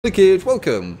Kids,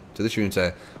 welcome to the Trinity.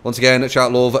 Once again,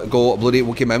 shout love, go bloody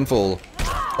Wookie Menful.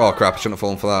 Oh crap, I shouldn't have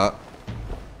fallen for that.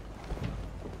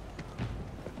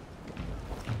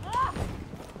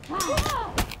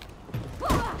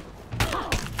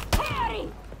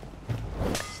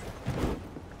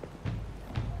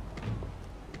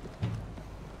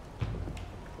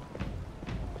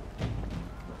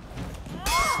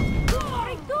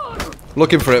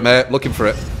 Looking for it, mate, looking for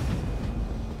it.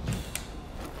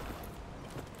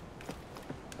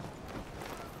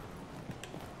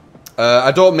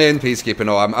 I don't main Peacekeeper,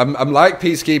 no. I'm like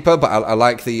Peacekeeper, but I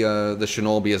like the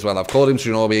Shinobi as well. I've called him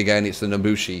Shinobi again. It's the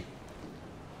Nobushi.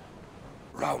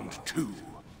 Round 2.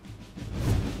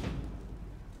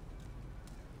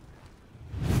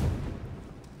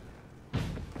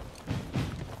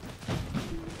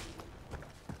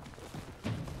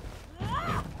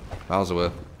 Miles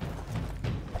away.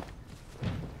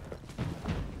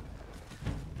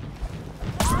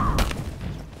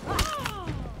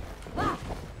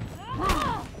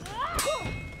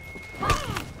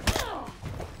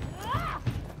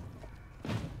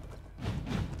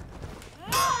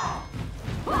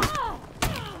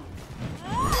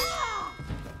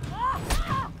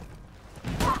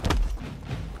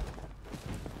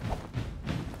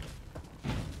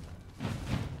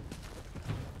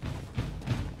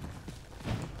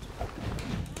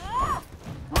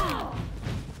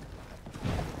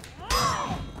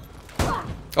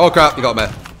 Oh crap, you got me.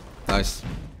 Nice.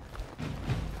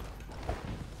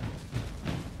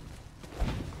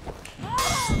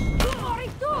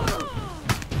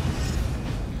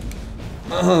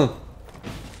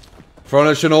 Front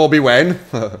of Shinobi when?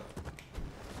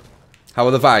 How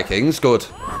are the Vikings? Good.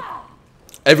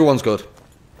 Everyone's good.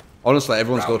 Honestly,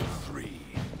 everyone's good.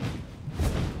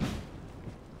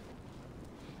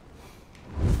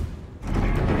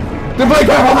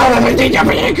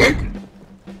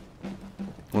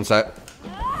 One sec.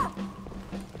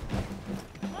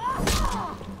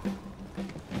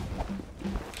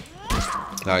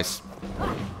 Nice.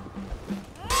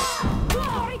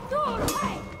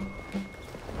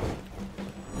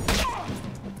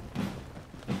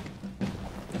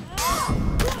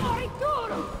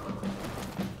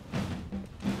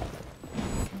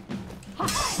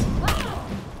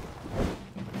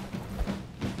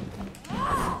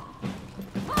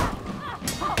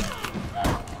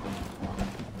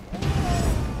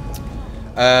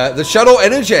 The Shadow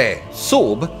Energy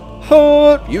sub.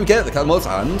 You get the Calmos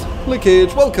and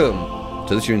Lickage. Welcome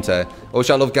to the Trinity. Oh,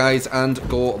 shout love, guys, and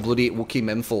go bloody Wookie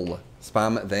Menful.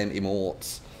 Spam them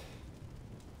emotes.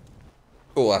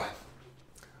 Oh,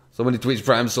 so many Twitch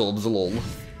Prime subs, lol.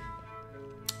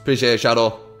 Appreciate it,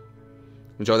 Shadow.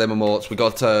 Enjoy them emotes. We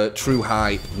got True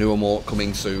Hype, new emote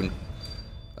coming soon.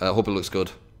 Hope it looks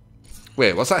good.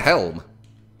 Wait, what's that helm?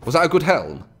 Was that a good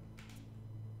helm?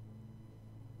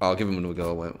 I'll give him another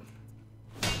go, wait.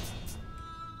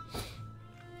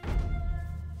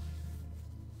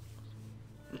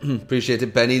 Appreciate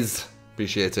it, Benny's.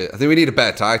 Appreciate it. I think we need a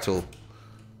better title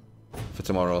for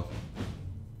tomorrow.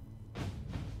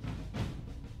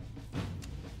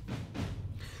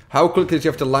 How quickly do you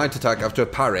have to light attack after a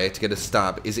parry to get a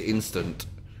stab? Is it instant?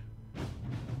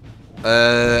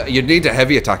 You'd need a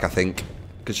heavy attack, I think,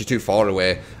 because you're too far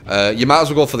away. You might as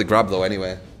well go for the grab, though,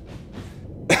 anyway.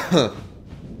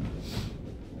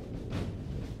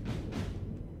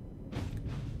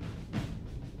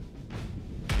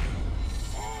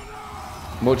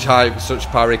 Much hype, such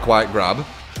parry, quite grab.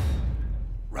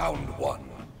 Round 1.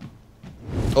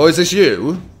 Oh, is this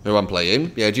you who I'm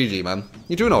playing? Yeah, GG, man.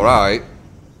 You're doing alright.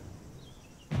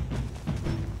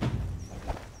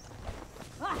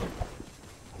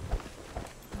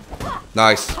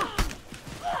 Nice.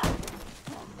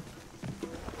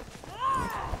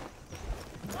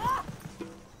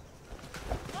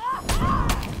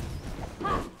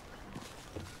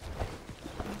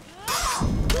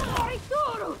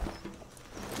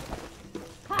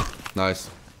 Nice.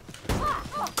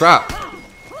 Crap.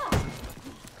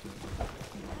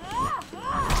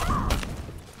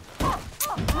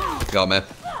 Got me.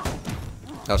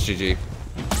 That's GG.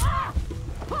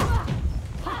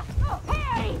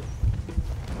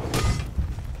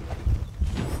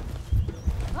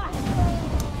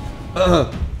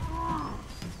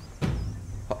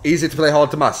 Easy to play,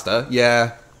 hard to master?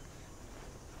 Yeah.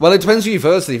 Well, it depends who you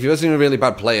verse. If you're versing a really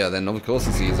bad player, then of course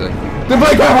it's easy.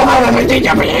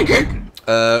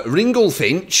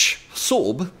 Ringlefinch,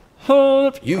 sub.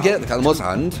 You get the Calmos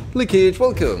and Lickage.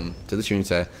 Welcome to the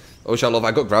Trinity. Oh, Charlove,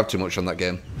 I got grabbed too much on that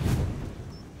game.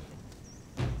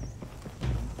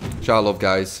 Charlove,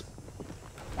 guys.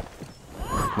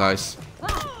 Nice.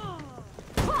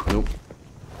 Nope.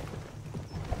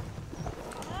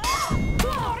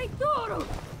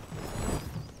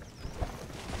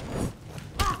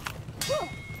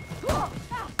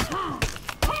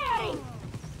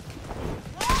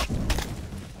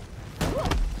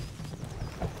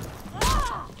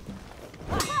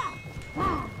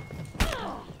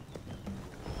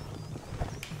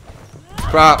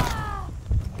 Crap.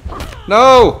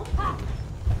 No!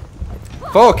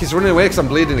 Fuck, he's running away because I'm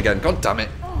bleeding again. God damn it.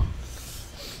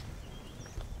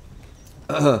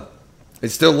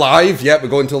 It's still live? Yep, we're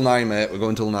going till 9, mate. We're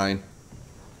going till 9.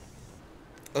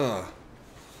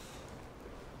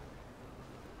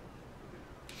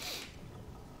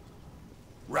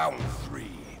 Round 3.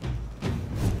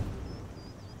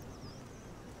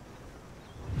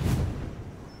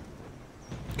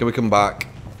 Can we come back?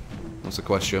 That's the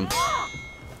question.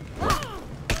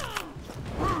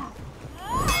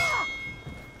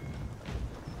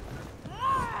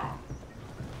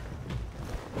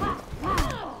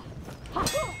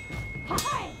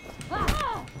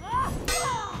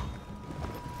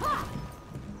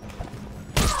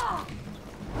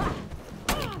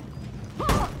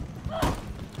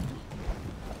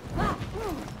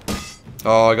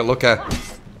 Oh, I got lucky.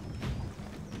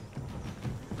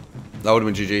 That would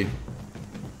have been GG.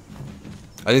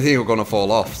 I didn't think it was going to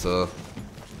fall off, so...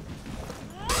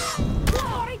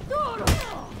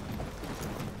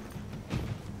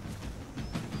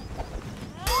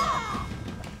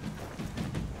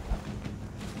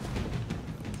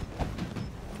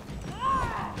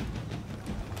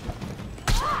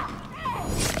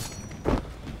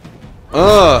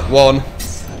 One.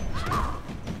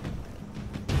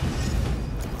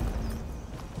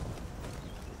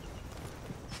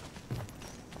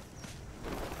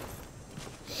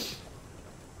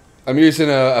 I'm using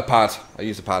a pad. I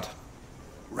use a pad.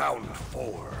 Round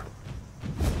 4.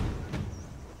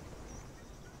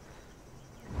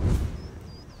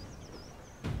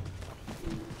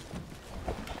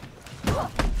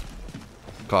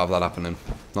 Can't have that happening.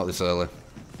 Not this early.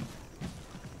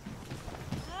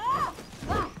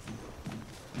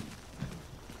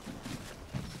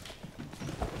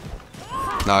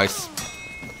 Nice.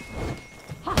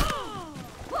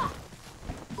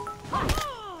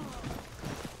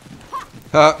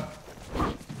 Ha.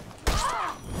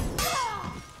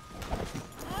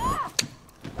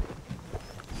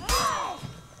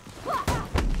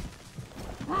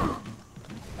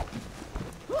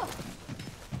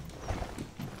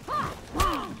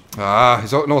 Ah,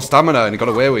 he's got no stamina and he got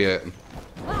away with it.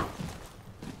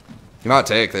 He might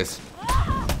take this.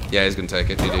 Yeah, he's gonna take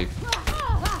it, GG.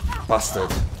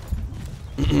 Bastard.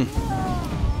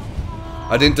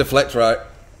 I didn't deflect right.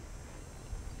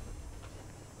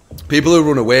 People who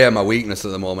run away are my weakness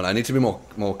at the moment. I need to be more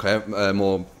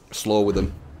slow with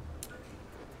them.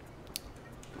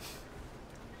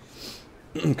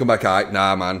 Come back, Ike.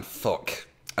 Nah, man. Fuck.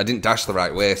 I didn't dash the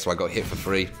right way, so I got hit for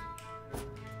free.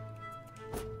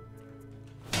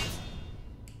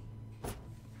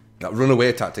 That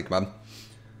runaway tactic, man.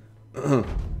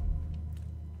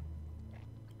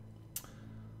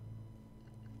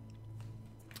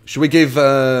 Should we give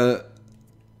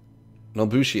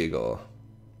Nobushi a go?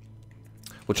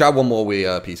 We'll try one more with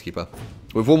Peacekeeper.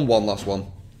 We've won one last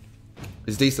one.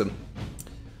 It's decent.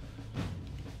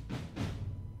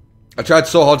 I tried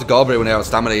so hard to go over it when I had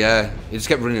stamina, yeah. He just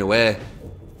kept running away.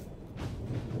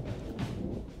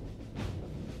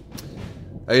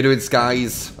 How you doing,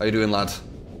 Skies? How you doing, lad?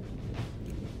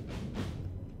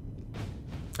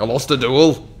 I lost a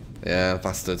duel. Yeah,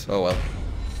 bastard. Oh well.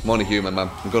 I'm only human, man.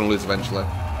 I'm gonna lose eventually.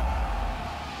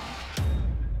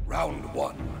 Round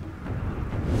 1.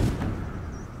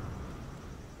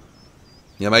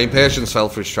 Yeah, my impatience fell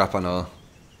for his trap, I know.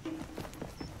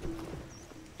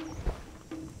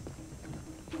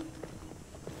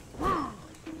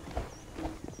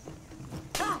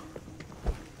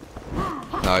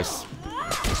 Nice.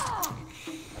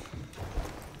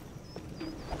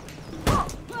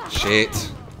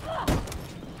 Shit.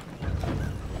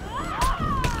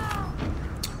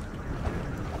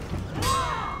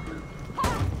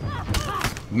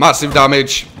 Massive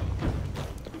damage.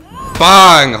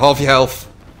 Bang! Half your health.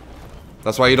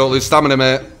 That's why you don't lose stamina,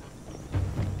 mate.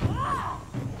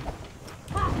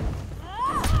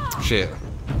 Shit.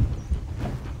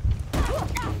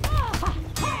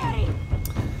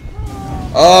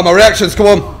 Oh, my reactions, come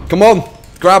on. Come on.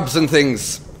 Grabs and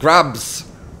things. Grabs.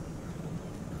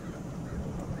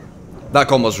 That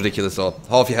combo's ridiculous, though.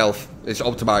 Half your health. It's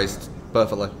optimized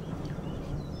perfectly.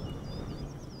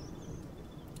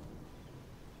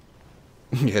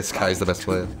 Yeah, Sky's the best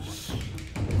player.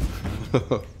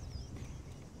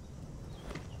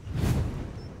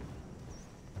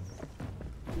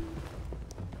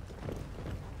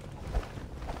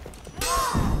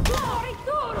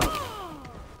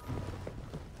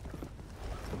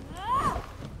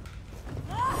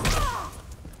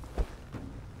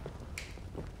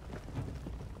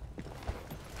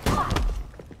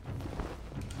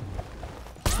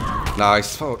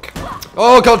 Nice, fuck.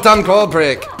 Oh, goddamn core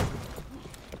break.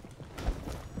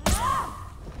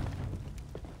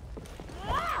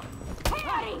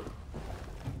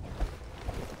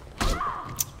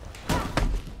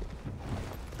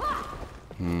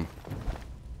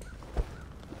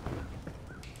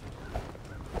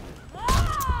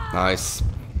 Nice.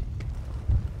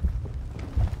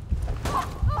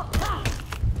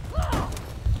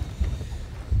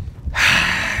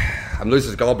 I'm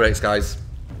losing to guard breaks, guys.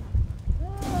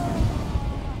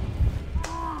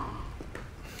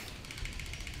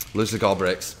 Lose the guard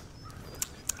breaks.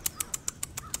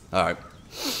 Alright.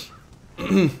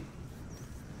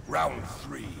 Round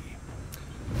 3.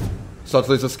 Start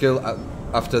to lose a skill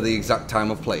after the exact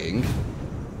time of playing.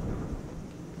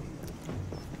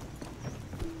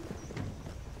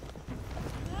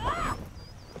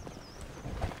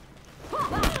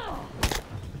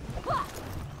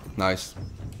 Nice.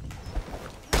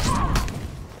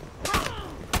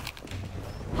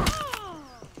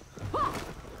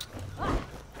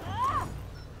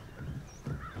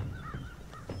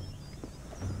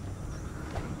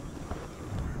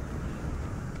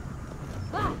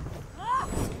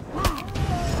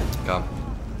 Okay.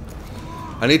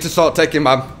 I need to start taking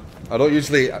my... I don't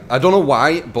usually... I don't know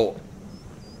why, but...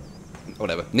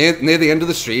 Whatever. Near the end of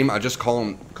the stream, I just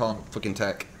can't fucking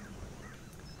take.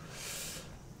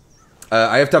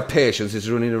 I have to have patience. It's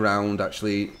running around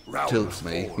actually tilts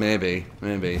me. Maybe.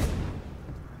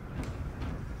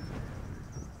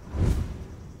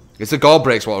 It's the guard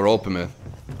breaks what are open me.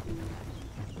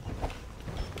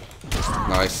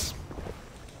 Nice.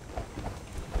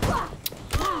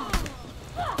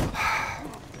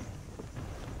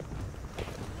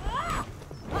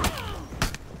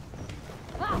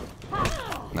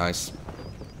 Nice.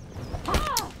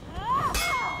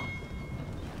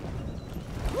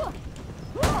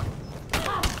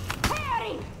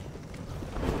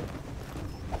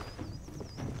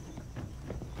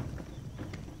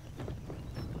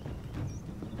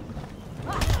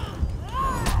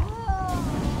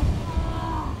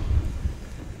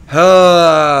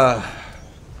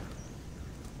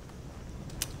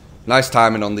 Nice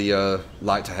timing on the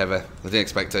light to heavy. I didn't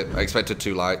expect it. I expected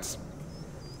 2 lights.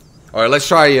 Alright, let's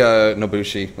try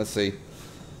Nobushi. Let's see.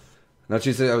 Now,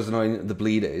 Tuesday, I was annoying. The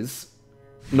bleed is.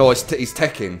 No, he's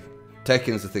teching.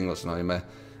 Tekking's the thing that's annoying me. I'm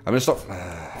gonna stop.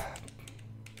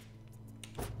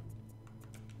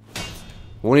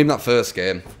 Won him that first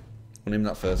game.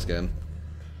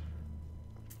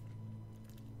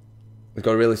 We've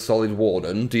got a really solid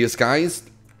warden. Do you guys?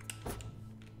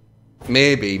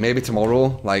 Maybe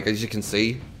tomorrow. Like, as you can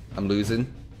see, I'm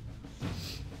losing.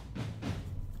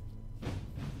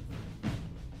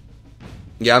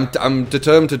 Yeah, I'm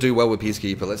determined to do well with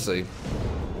Peacekeeper. Let's see.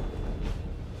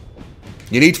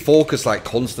 You need focus like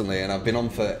constantly, and I've been on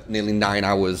for nearly 9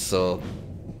 hours, so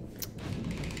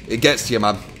it gets to you,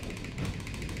 man.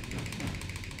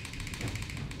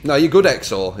 No, you're good,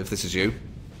 EXO. If this is you,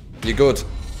 you're good.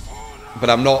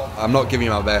 But I'm not giving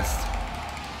you my best.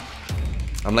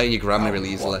 I'm letting you grab me really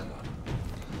easily.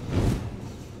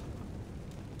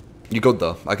 You're good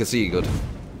though. I can see you're good.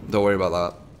 Don't worry about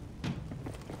that.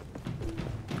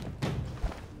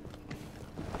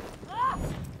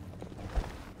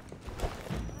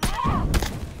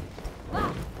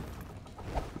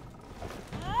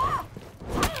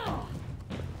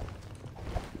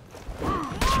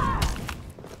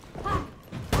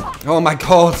 Oh my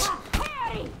god!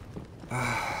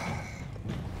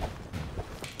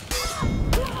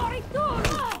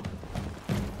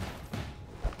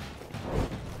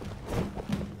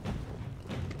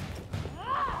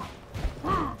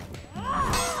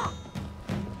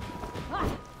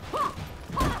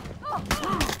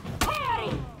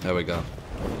 There we go.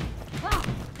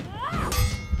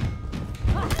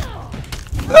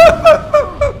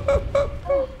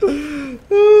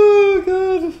 Oh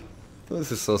god.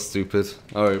 This is so stupid.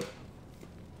 Alright.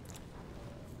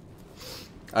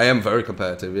 I am very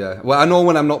competitive, yeah. Well, I know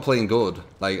when I'm not playing good.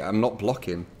 Like, I'm not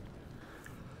blocking.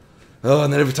 Oh,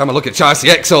 and then every time I look at Chassis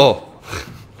EXO!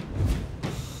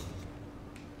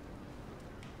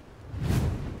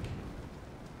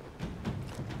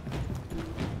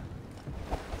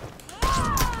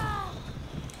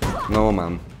 No,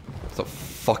 man. Stop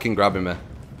fucking grabbing me.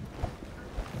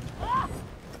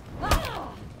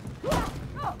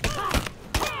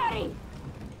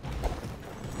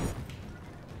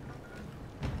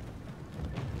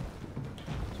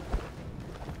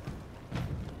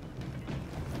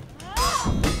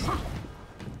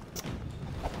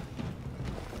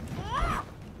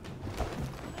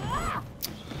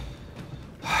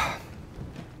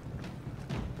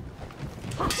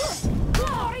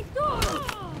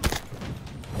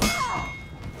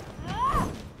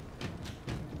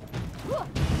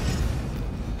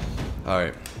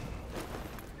 Alright.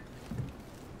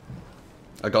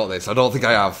 I got this. I don't think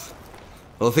I have.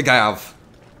 I don't think I have.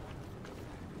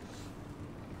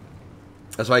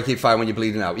 That's why I keep fighting when you're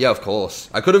bleeding out. Yeah, of course.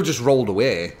 I could have just rolled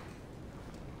away.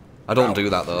 I don't do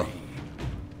that, though.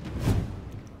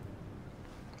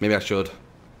 Maybe I should.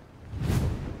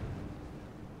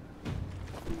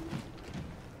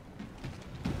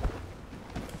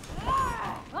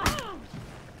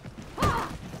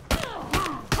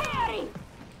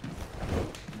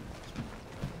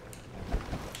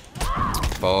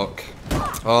 Fuck.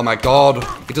 Oh my god.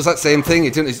 He does that same thing. He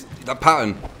didn't. That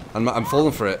pattern. I'm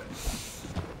falling for it.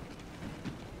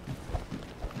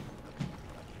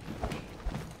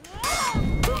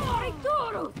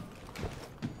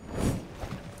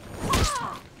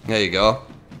 There you go.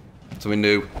 Something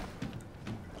new.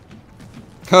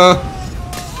 Huh.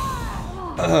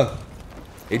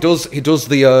 He does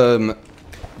the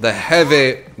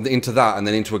heavy into that and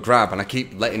then into a grab, and I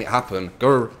keep letting it happen.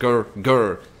 Grr, grr,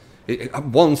 grr.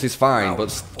 Once is fine,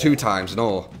 but 2 times,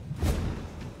 no.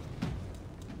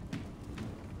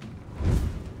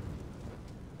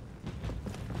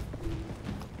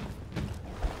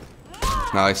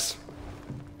 Nice.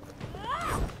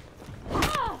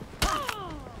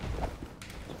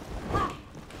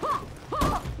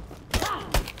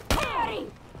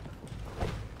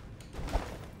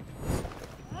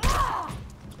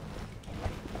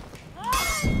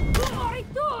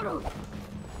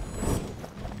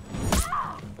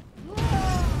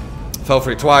 Fell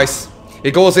for it twice.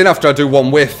 It goes in after I do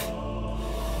 1 whiff.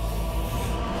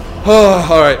 Oh,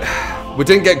 alright. We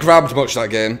didn't get grabbed much that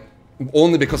game.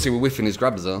 Only because he was whiffing his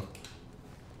grabs though.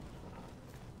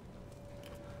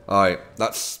 Alright,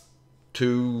 that's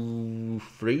 2-3?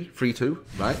 3-2,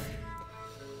 right?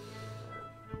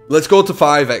 Let's go to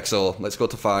 5, XO. Let's go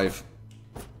to 5.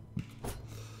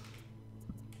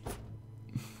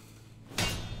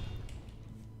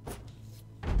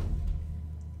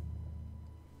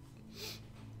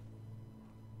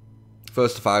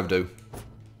 First to 5 do.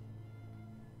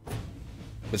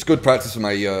 It's good practice for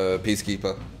my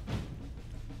Peacekeeper.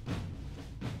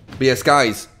 But yes,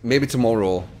 guys, maybe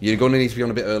tomorrow. You're going to need to be on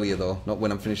a bit earlier though, not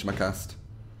when I'm finishing my cast.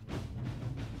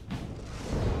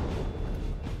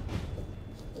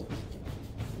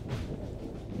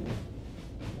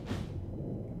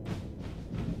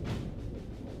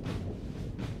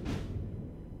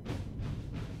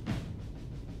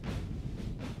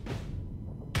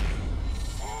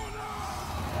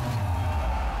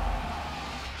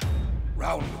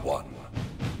 Round 1.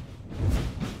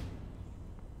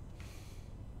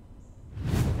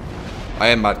 I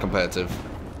am mad competitive.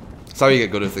 That's how you get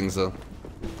good at things though.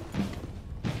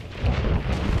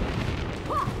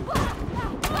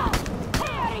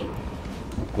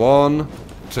 One,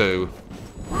 2.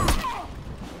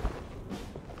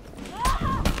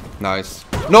 Nice.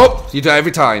 Nope! You do it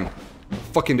every time.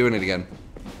 Fucking doing it again.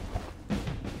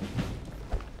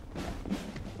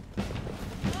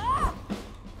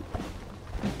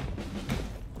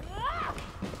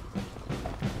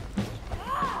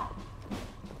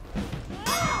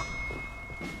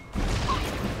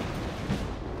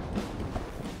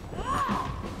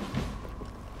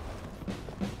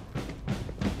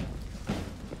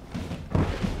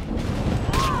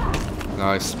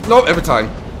 Nice. Nope, every time.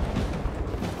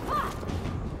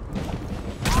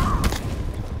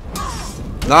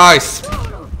 Nice!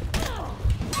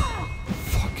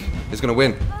 Fuck. He's gonna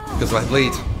win. Because of my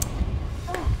bleed.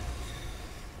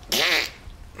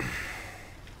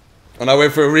 And I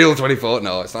went for a real 24.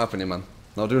 No, it's not happening, man.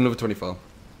 I'll do another 24.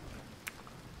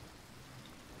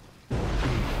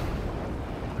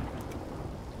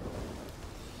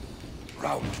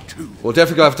 Round 2. We'll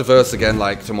definitely go after verse again,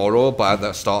 like, tomorrow, but at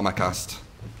the start of my cast.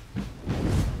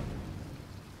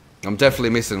 I'm definitely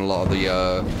missing a lot of the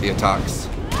attacks.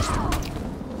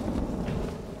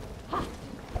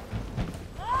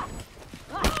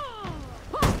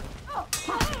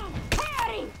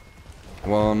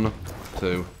 One,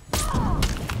 2.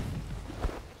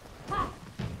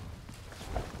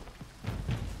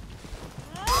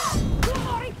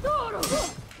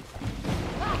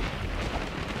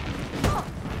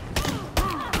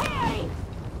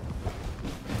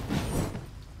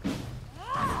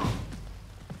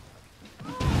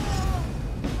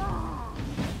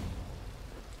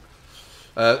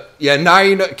 Yeah,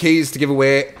 9 keys to give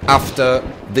away after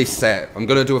this set. I'm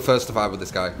going to do a first to 5 with this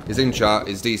guy. He's in chat,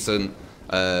 he's decent,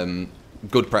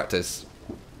 good practice.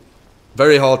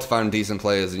 Very hard to find decent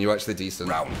players, and you're actually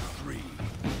decent. Round 3.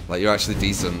 Like, you're actually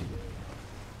decent.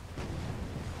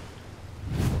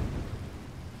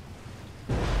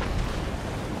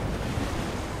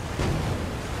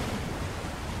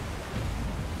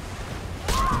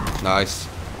 Nice.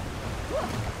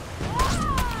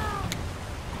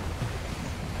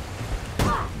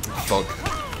 Fuck.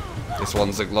 This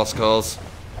one's a lost cause.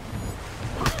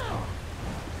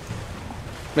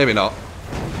 Maybe not.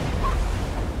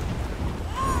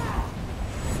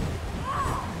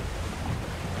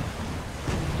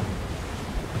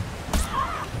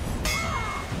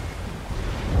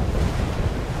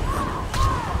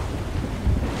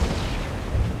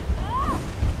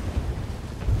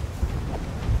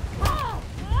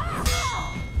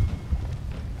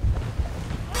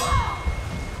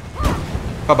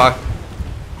 Bye-bye.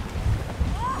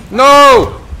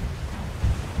 No!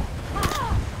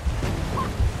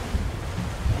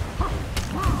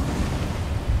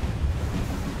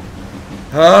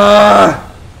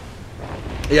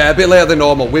 Yeah, a bit later than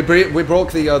normal. We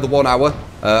broke the 1 hour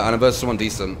and I versed someone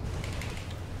decent.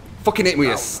 Fucking hit me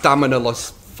with a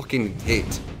stamina-less fucking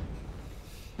hit.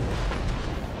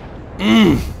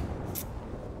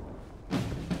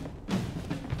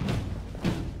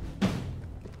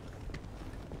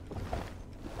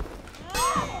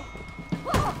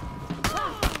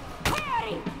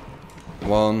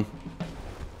 One.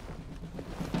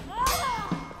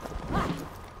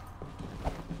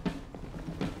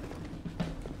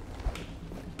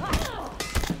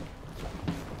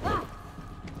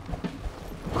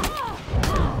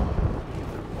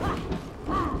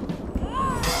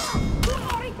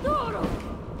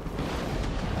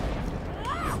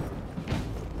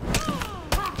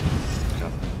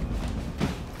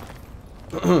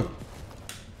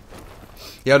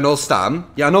 Yeah, no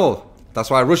stam. Yeah, I know. That's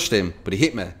why I rushed him, but he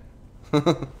hit me.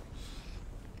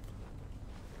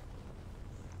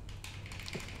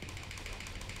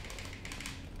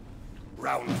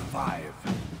 Round 5.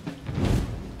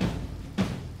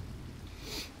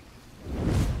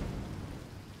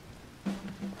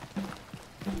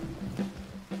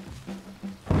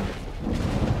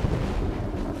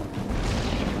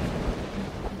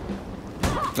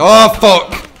 Oh,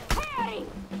 fuck!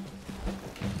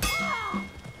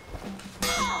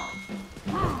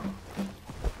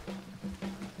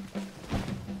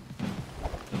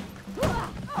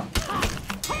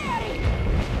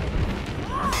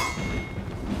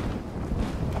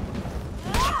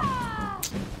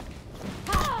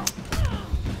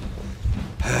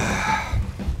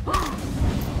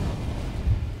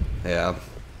 Yeah.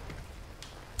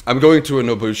 I'm going to a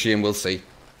Nobushi and we'll see.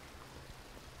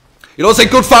 You don't say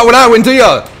good fat when I win, do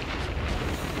you?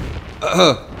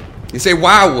 You say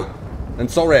wow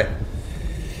and sorry.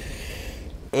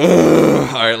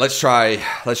 Alright, let's try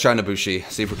Nobushi.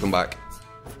 See if we come back.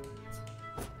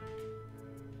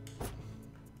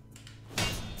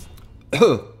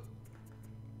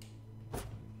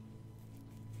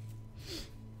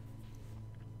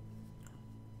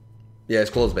 Yeah, it's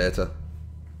closed beta.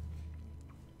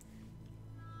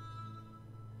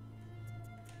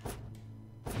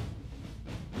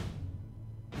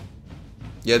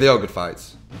 Yeah, they are good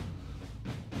fights.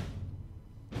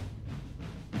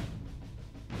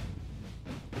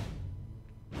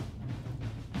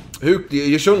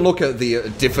 You shouldn't look at the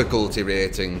difficulty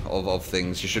rating of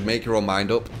things. You should make your own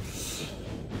mind up.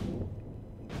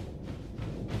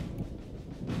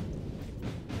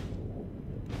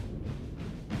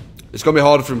 It's gonna be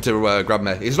harder for him to grab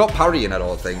me. He's not parrying, I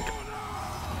don't think.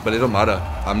 But it don't matter.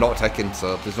 I'm not attacking,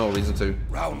 so there's no reason to.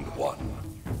 Round 1.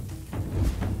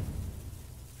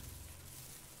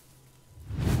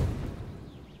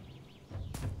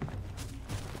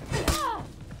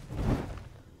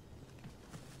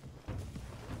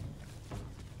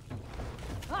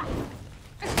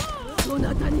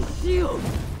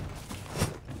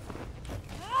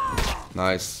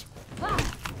 Nice.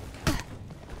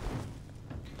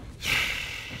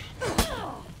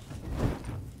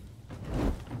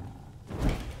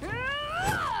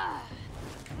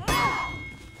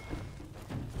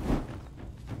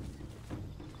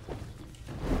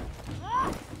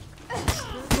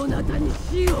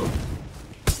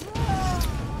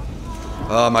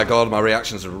 Oh my god, my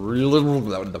reactions are really...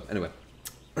 Anyway.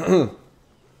 I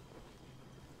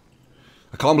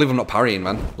can't believe I'm not parrying,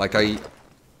 man. Like,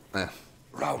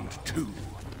 Round 2.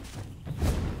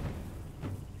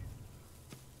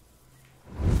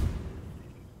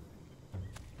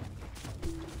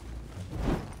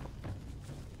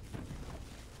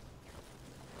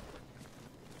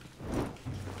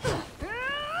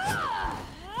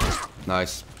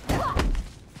 Nice.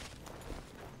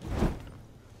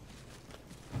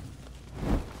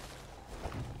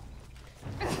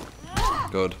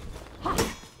 Good.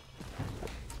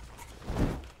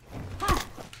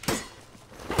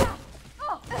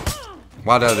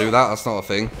 Why did I do that? That's not a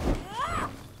thing.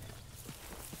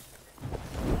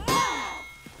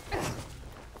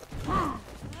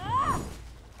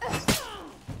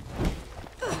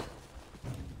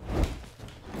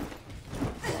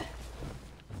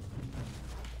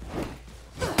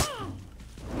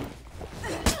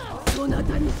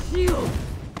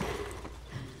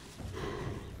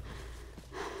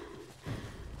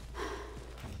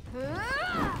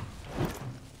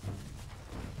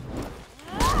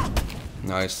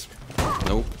 Nice.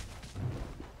 Nope.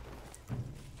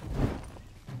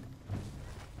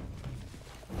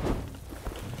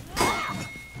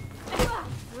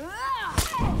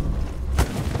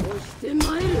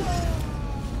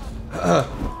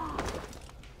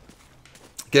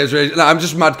 Games ready. No, I'm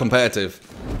just mad competitive.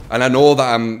 And I know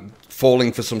that I'm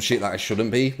falling for some shit that I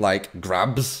shouldn't be, like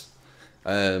grabs.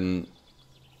 And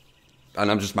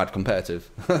I'm just mad competitive.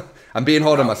 I'm being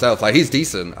hard on myself. Like, he's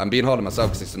decent. I'm being hard on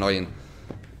myself because it's annoying.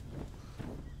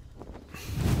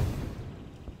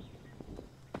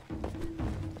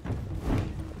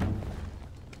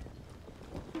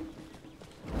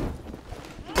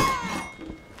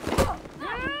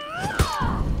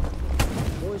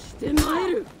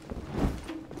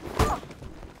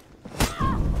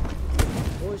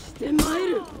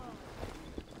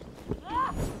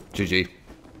 GG.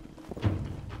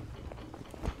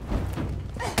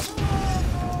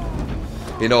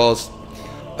 He knows.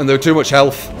 And they're too much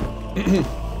health.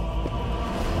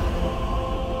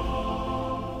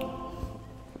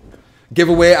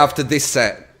 Giveaway after this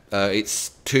set.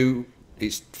 It's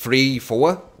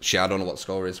 3-4. Shit, I don't know what the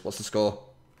score is. What's the score?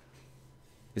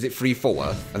 Is it 3-4?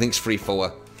 I think it's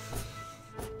 3-4.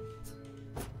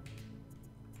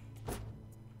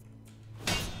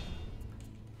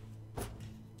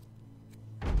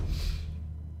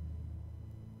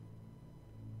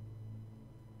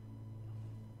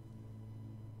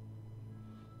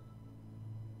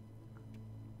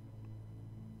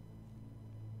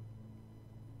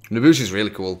 Nobushi's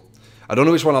really cool. I don't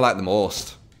know which one I like the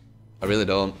most. I really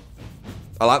don't.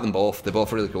 I like them both. They're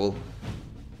both really cool.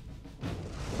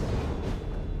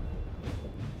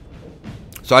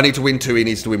 So I need to win 2, he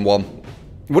needs to win 1.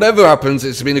 Whatever happens,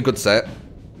 it's been a good set.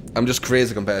 I'm just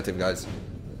crazy competitive, guys.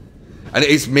 And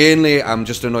it's mainly, I'm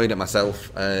just annoyed at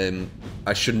myself.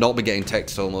 I should not be getting teched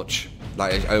so much.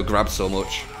 Like, I grab so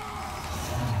much.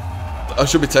 I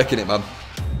should be taking it, man.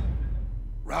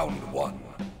 Round 1.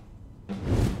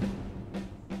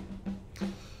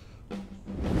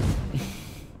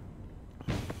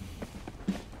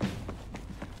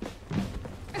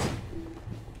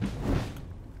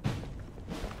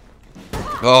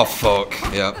 Oh, fuck.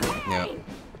 Yeah, yeah.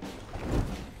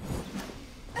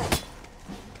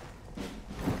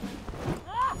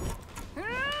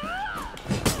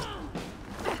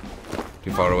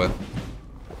 Too far away.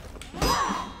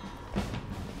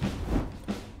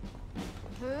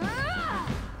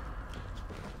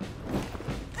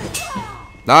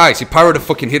 Nice, he parried a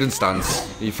fucking hidden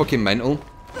stance. Are you fucking mental?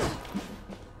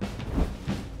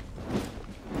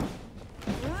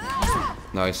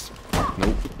 Nice.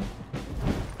 Nope.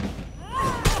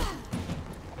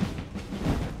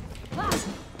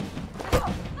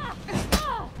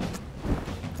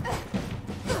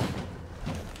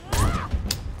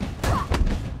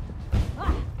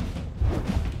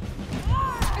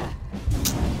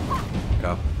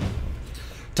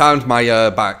 Timed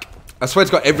my back. I swear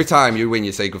to God, every time you win,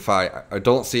 you say good fight. I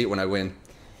don't see it when I win.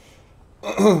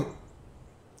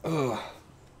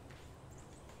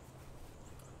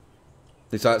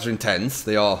 These fights are intense.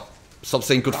 They are. Stop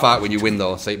saying good fight when you win,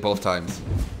 though. Say it both times.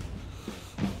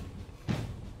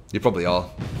 You probably are.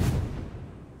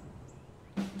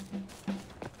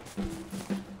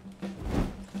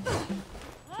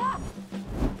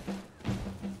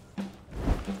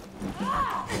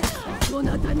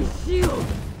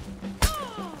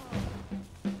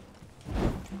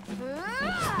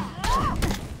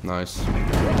 Nice.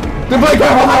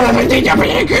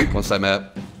 One sec, mate.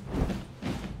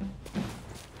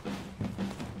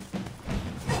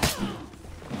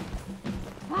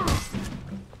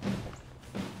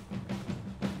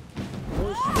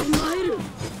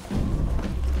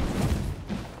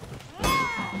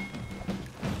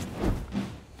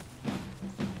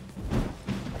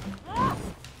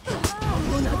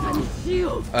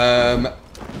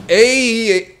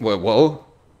 Whoa.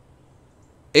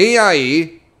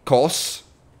 AI costs,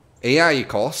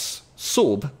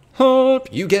 sub, hope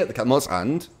you get the Catmos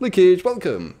and Leakage.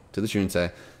 Welcome to the Trinity.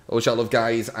 Oh, shall love,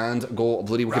 guys, and go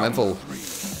bloody wicked eventful.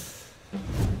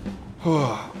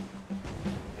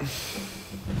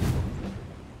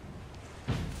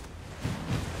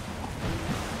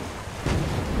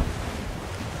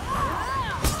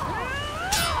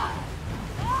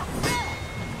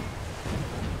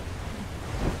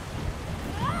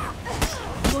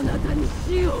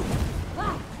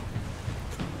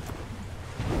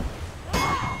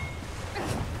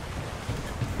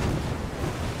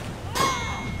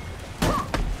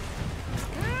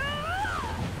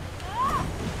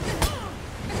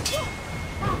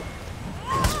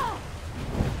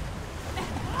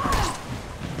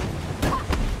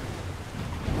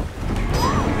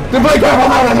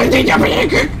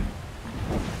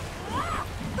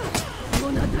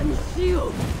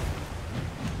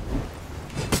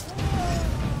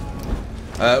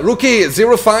 Rookie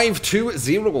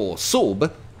 0520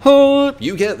 sub. Hope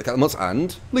you get the Catamots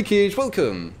and Leakage.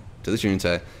 Welcome to the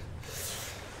Unity.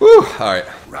 Woo! Alright.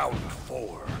 Round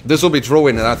 4. This will be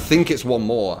drawing, and I think it's one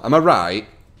more. Am I right?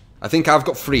 I think I've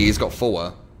got 3, he's got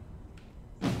 4.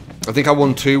 I think I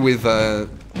won 2 with the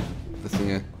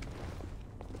thingy.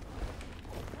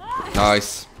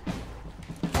 Nice.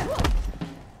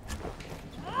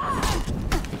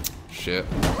 Shit.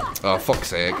 Oh, fuck's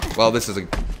sake. Well, this is a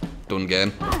done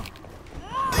game.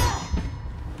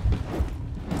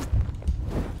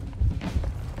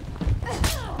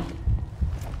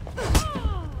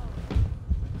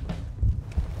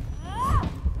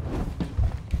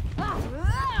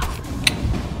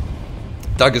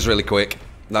 Dagger's really quick.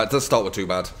 That does start with too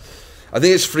bad. I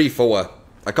think it's 3-4.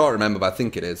 I can't remember, but I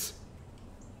think it is.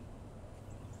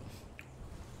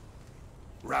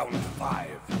 Round 5.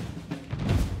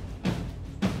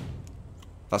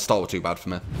 That start with too bad for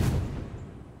me.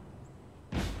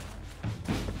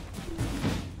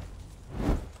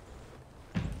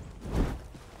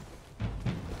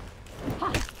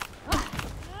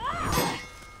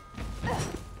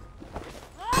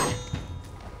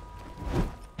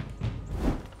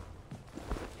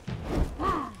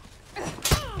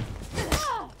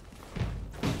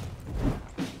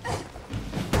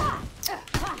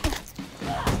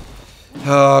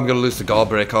 Oh, I'm gonna lose the guard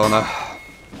break, aren't I?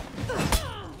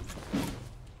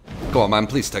 Go on, man,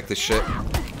 please take this shit.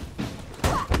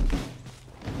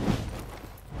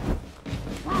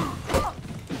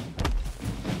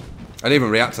 I didn't even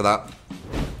react to that.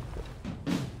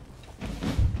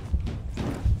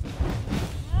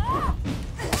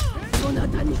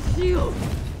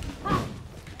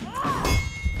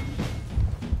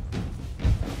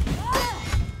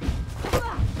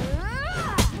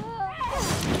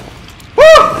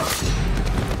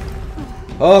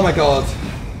 Oh my god.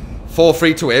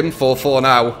 4-3 to him, 4-4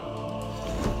 now.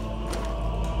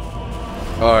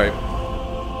 Alright.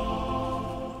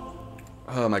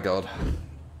 Oh my god.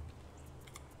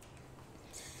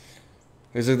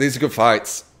 These are good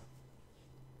fights.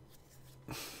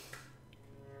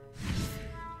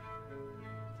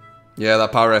 Yeah,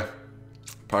 that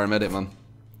paramedic, man.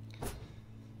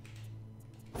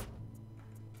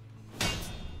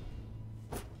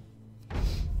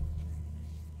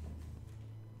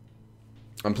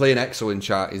 I'm playing EXO in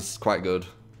chat, is quite good.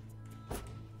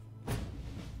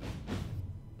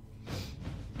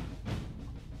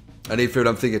 I need food,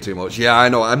 I'm thinking too much. Yeah, I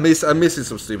know, I'm missing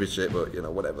some stupid shit, but you know,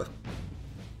 whatever.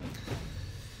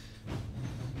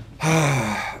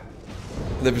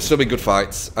 There've still been good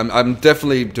fights. I'm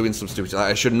definitely doing some stupid shit.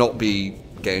 I should not be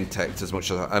getting teched as much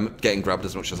as I'm getting grabbed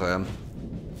as much as I am.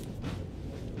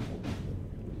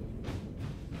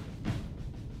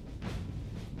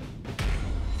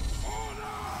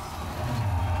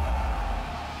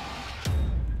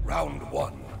 Round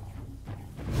 1.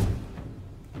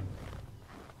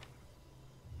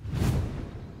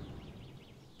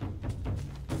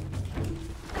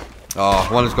 Oh,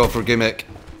 I wanted to go for a gimmick.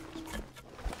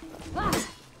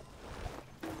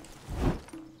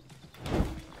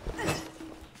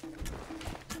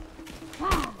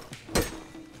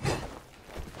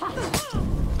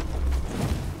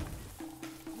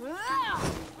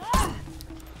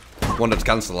 Wanted to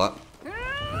cancel that.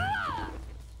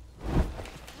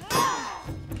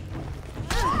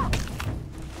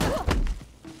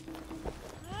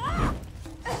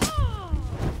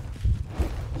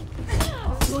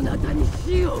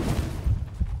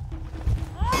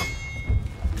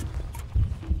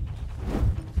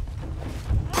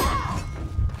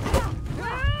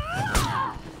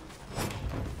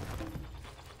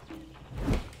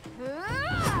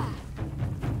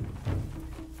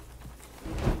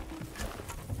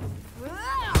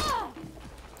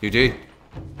 UG.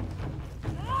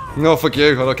 No, fuck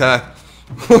you, I don't care.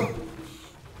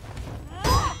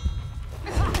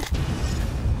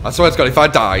 I swear to God, if I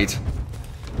died...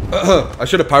 I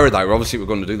should have parried that, obviously we're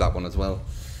going to do that one as well.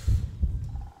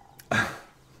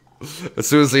 As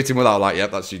soon as I hit him without light,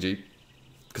 yep, that's GG.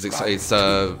 Because it's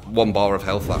 1 bar of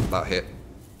health, that hit.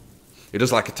 It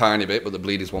does like a tiny bit, but the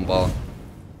bleed is 1 bar.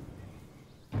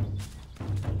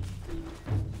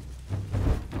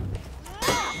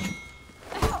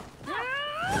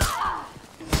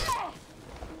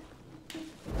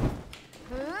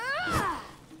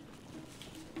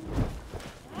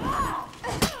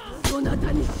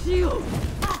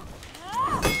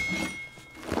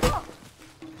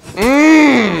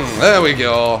 There we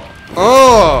go.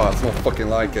 Oh, that's more fucking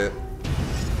like it.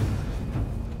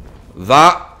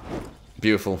 That.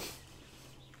 Beautiful.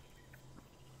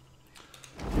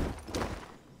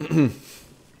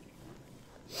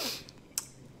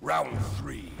 Round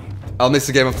 3. I'll miss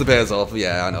the game after Bears off.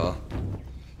 Yeah, I know.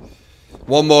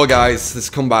 One more, guys. Let's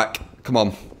come back. Come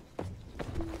on.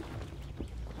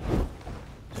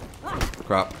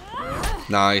 Crap.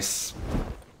 Nice.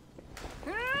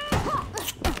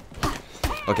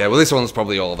 Okay, well this one's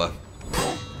probably over.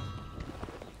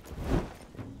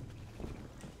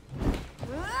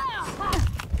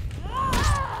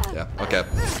 Yeah, okay.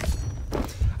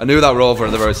 I knew that were over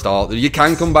at the very start. You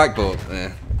can come back, but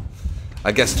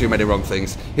I guess too many wrong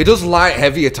things. He does light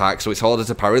heavy attack, so it's harder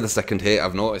to parry the second hit.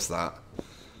 I've noticed that.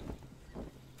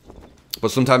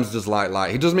 But sometimes he does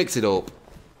light. He does mix it up.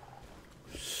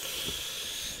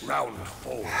 Round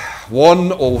 4.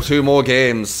 1 or 2 more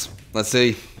games. Let's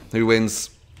see who wins.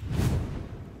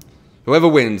 Whoever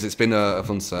wins, it's been a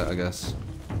fun set, I guess.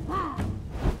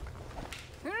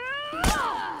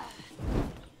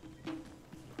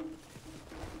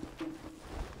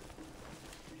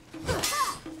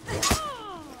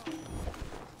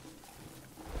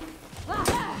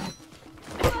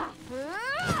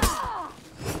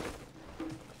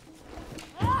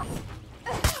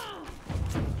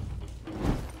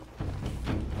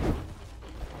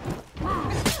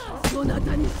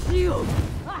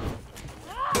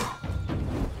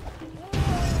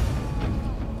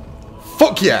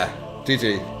 Fuck yeah!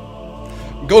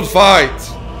 GG. Good fight!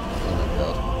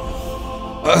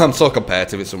 Oh my god. I'm so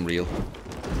competitive, it's unreal.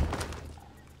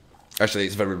 Actually,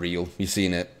 it's very real. You've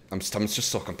seen it. I'm just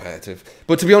so competitive.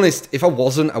 But to be honest, if I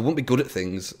wasn't, I wouldn't be good at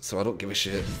things, so I don't give a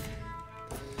shit.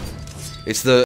 It's the